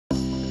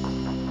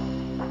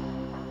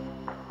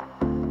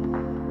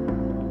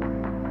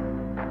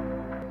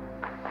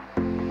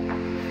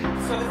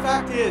the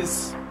fact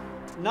is,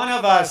 none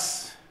of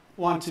us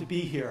want to be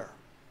here.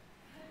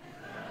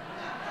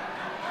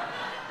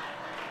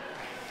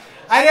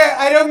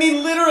 I don't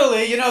mean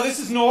literally. You know, this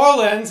is New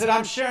Orleans, and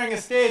I'm sharing a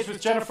stage with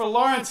Jennifer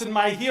Lawrence and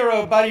my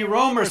hero, Buddy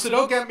Roemer, so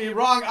don't get me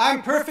wrong.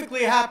 I'm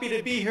perfectly happy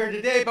to be here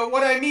today, but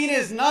what I mean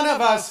is none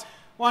of us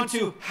want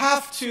to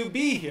have to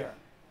be here.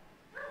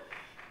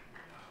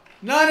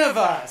 None of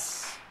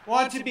us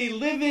want to be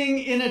living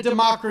in a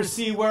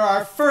democracy where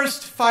our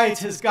first fight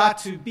has got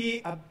to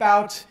be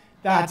about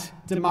that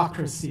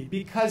democracy,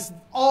 because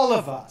all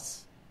of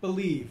us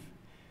believe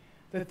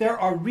that there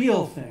are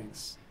real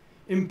things,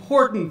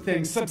 important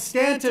things,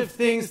 substantive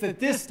things that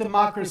this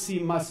democracy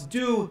must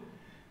do,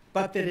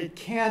 but that it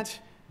can't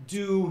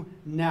do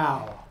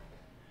now.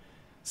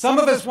 Some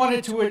of us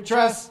wanted to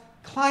address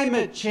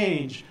climate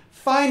change,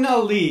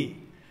 finally.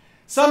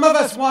 Some of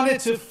us wanted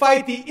to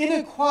fight the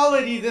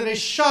inequality that has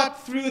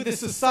shot through the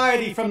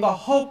society, from the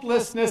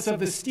hopelessness of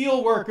the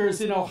steel workers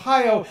in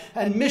Ohio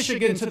and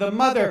Michigan to the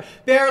mother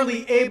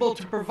barely able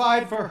to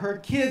provide for her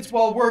kids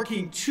while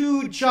working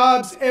 2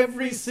 jobs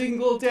every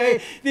single day.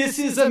 This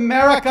is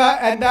America,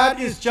 and that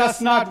is just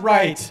not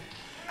right.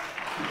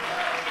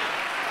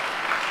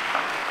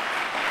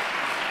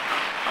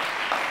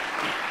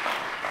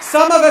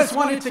 Some of us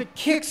wanted to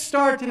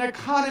kickstart an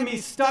economy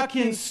stuck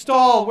in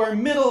stall where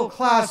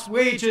middle-class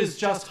wages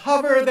just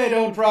hover, they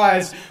don't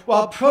rise,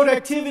 while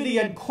productivity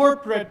and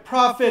corporate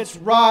profits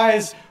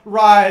rise,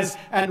 rise,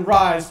 and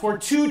rise. For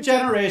 2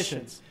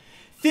 generations,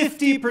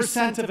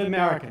 50% of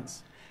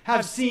Americans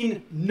have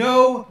seen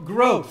no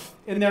growth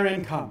in their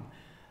income.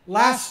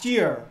 Last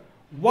year,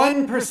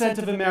 1%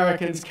 of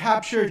Americans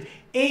captured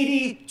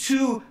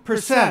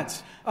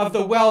 82% of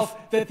the wealth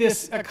that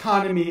this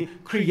economy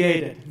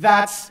created.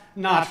 That's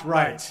not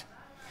right.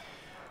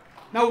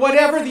 Now,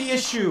 whatever the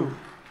issue,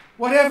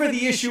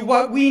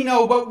 what we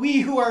know, what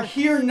we who are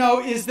here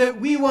know, is that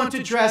we won't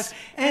address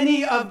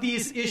any of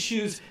these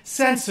issues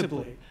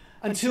sensibly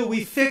until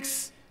we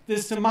fix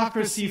this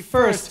democracy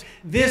first.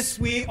 This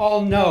we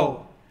all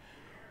know.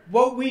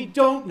 What we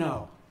don't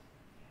know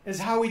is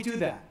how we do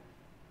that.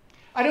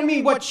 I don't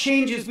mean what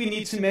changes we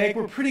need to make.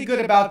 We're pretty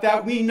good about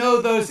that. We know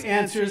those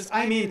answers.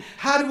 I mean,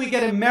 how do we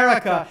get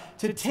America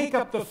to take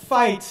up the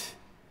fight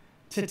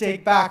to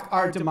take back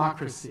our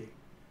democracy?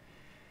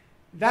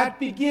 That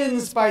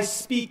begins by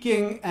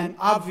speaking an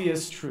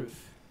obvious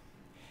truth.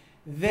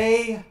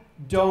 They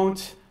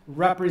don't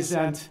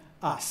represent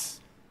us.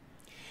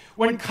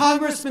 When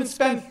congressmen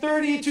spend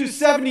 30 to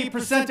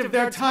 70% of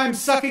their time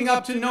sucking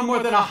up to no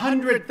more than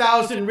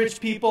 100,000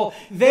 rich people,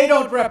 they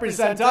don't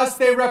represent us,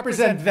 they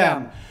represent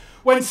them.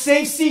 When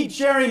safe seat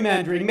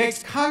gerrymandering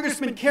makes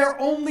congressmen care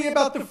only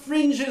about the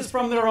fringes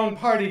from their own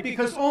party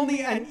because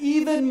only an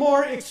even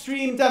more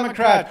extreme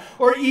Democrat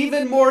or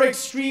even more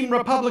extreme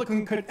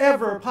Republican could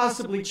ever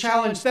possibly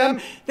challenge them,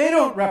 they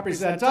don't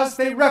represent us,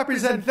 they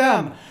represent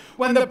them.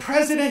 When the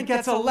president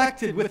gets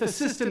elected with a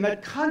system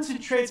that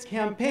concentrates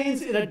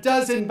campaigns in a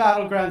dozen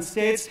battleground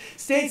states,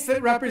 states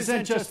that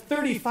represent just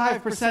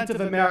 35% of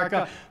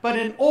America, but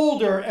an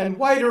older and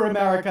whiter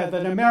America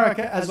than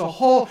America as a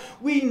whole,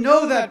 we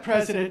know that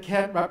president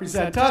can't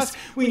represent us.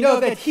 We know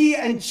that he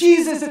and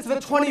Jesus, it's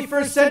the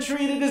 21st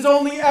century, and it has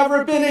only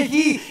ever been a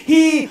he.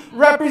 He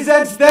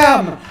represents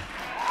them.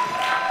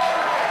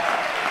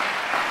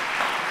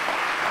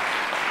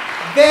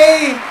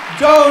 They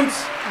don't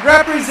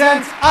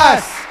represent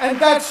us. And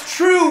that's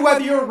true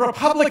whether you're a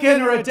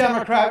Republican or a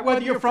Democrat,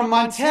 whether you're from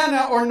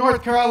Montana or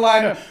North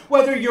Carolina,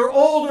 whether you're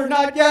old or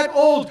not yet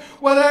old,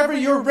 whatever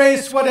your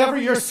race, whatever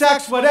your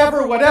sex,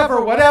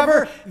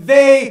 whatever,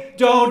 they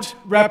don't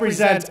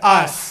represent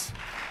us.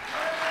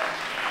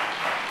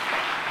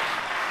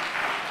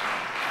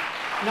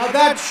 Now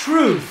that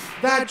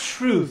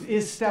truth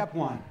is step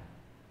 1.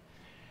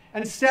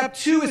 And step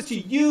 2 is to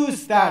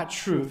use that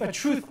truth, a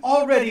truth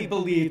already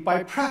believed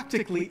by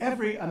practically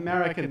every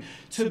American,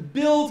 to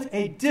build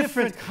a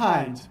different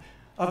kind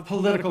of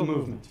political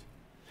movement.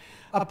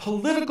 A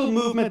political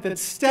movement that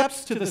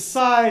steps to the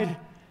side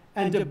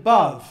and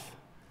above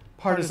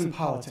partisan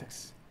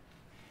politics.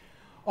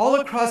 All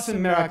across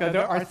America,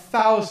 there are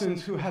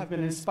thousands who have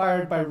been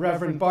inspired by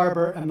Reverend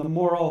Barber and the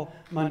Moral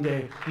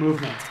Monday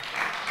movement.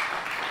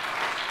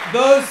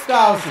 Those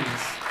thousands,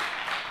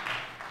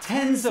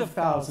 tens of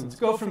thousands,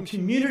 go from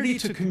community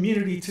to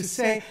community to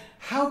say,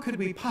 how could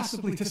we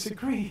possibly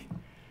disagree?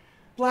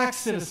 Black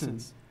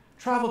citizens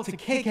travel to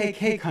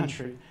KKK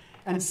country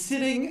and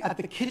sitting at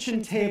the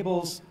kitchen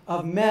tables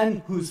of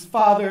men whose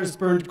fathers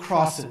burned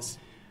crosses,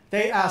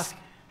 they ask,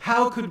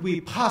 how could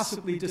we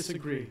possibly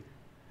disagree?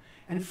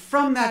 And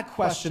from that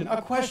question,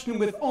 a question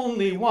with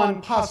only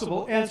one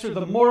possible answer,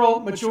 the moral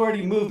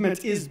majority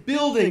movement is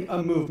building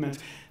a movement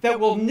that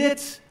will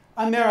knit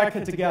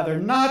America together,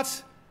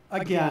 not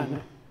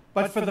again,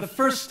 but for the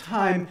first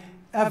time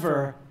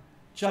ever,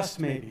 just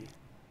maybe.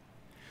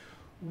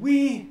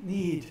 We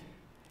need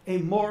a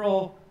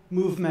moral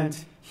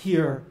movement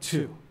here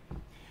too.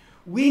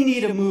 We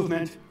need a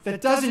movement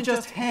that doesn't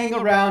just hang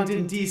around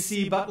in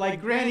DC, but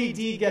like Granny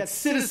D, gets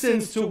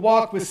citizens to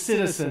walk with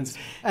citizens,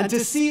 and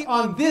to see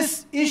on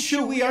this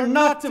issue we are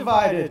not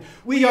divided,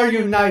 we are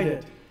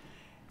united.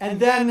 And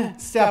then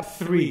step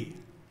 3.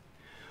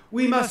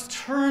 We must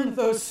turn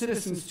those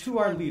citizens to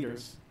our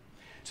leaders,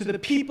 to the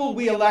people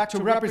we elect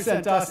to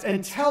represent us,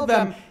 and tell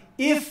them,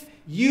 if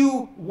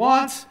you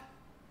want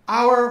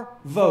our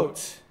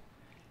vote,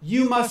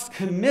 you must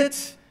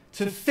commit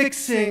to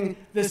fixing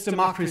this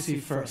democracy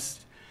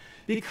first.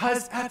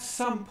 Because at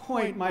some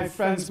point, my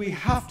friends, we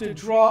have to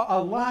draw a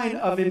line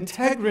of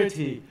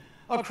integrity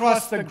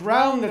across the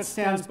ground that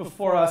stands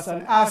before us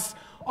and ask,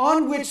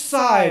 on which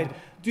side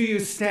do you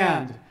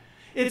stand?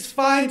 It's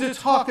fine to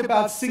talk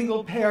about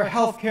single-payer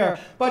health care,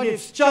 but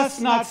it's just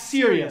not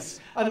serious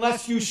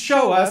unless you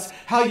show us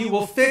how you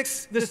will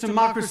fix this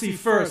democracy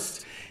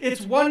first.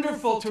 It's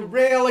wonderful to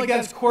rail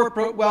against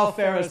corporate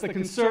welfare, as the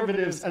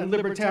conservatives and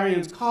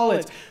libertarians call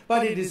it,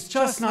 but it is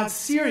just not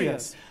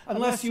serious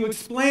unless you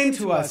explain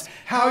to us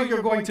how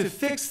you're going to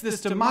fix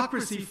this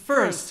democracy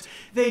first.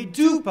 They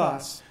dupe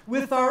us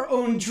with our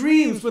own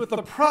dreams, with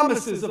the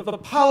promises of the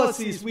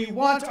policies we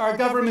want our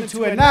government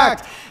to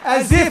enact,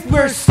 as if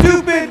we're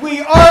stupid.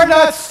 We are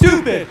not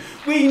stupid.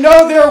 We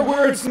know their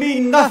words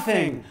mean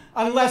nothing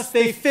unless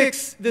they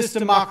fix this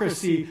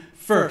democracy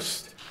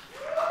first.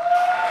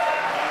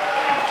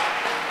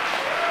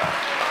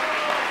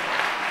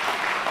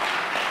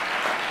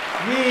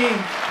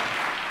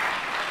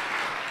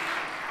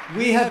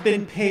 We have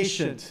been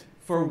patient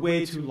for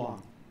way too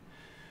long.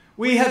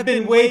 We have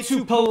been way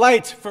too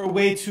polite for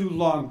way too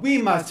long. We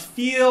must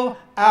feel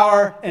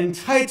our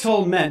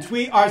entitlement.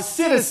 We are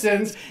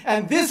citizens,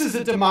 and this is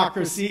a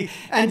democracy,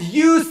 and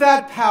use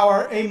that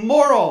power, a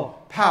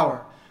moral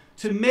power,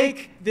 to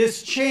make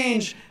this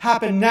change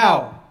happen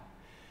now.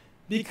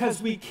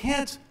 Because we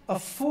can't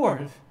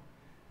afford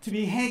to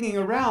be hanging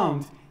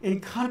around in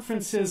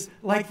conferences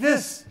like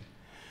this.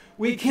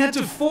 We can't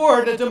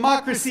afford a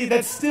democracy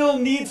that still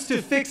needs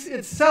to fix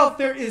itself.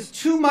 There is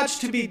too much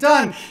to be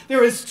done.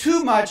 There is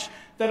too much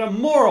that a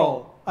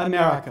moral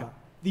America,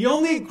 the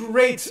only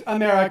great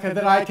America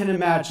that I can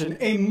imagine,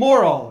 a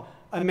moral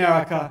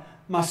America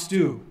must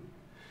do.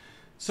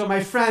 So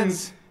my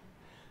friends,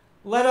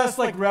 let us,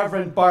 like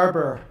Reverend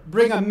Barber,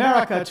 bring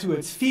America to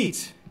its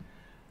feet.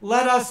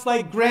 Let us,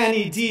 like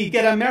Granny D,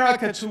 get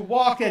America to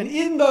walk, and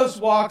in those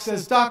walks,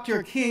 as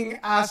Dr. King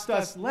asked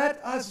us, let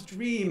us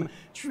dream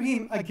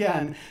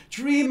again.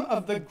 Dream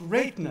of the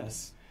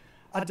greatness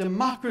a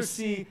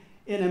democracy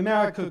in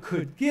America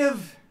could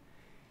give,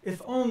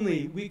 if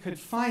only we could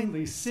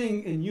finally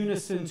sing in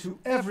unison to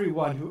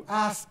everyone who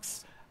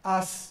asks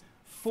us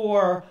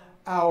for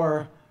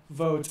our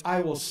vote.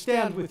 I will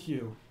stand with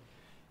you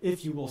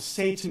if you will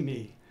say to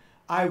me,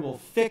 I will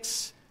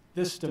fix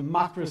this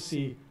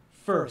democracy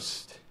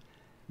first.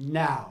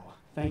 Now.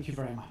 Thank you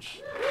very much.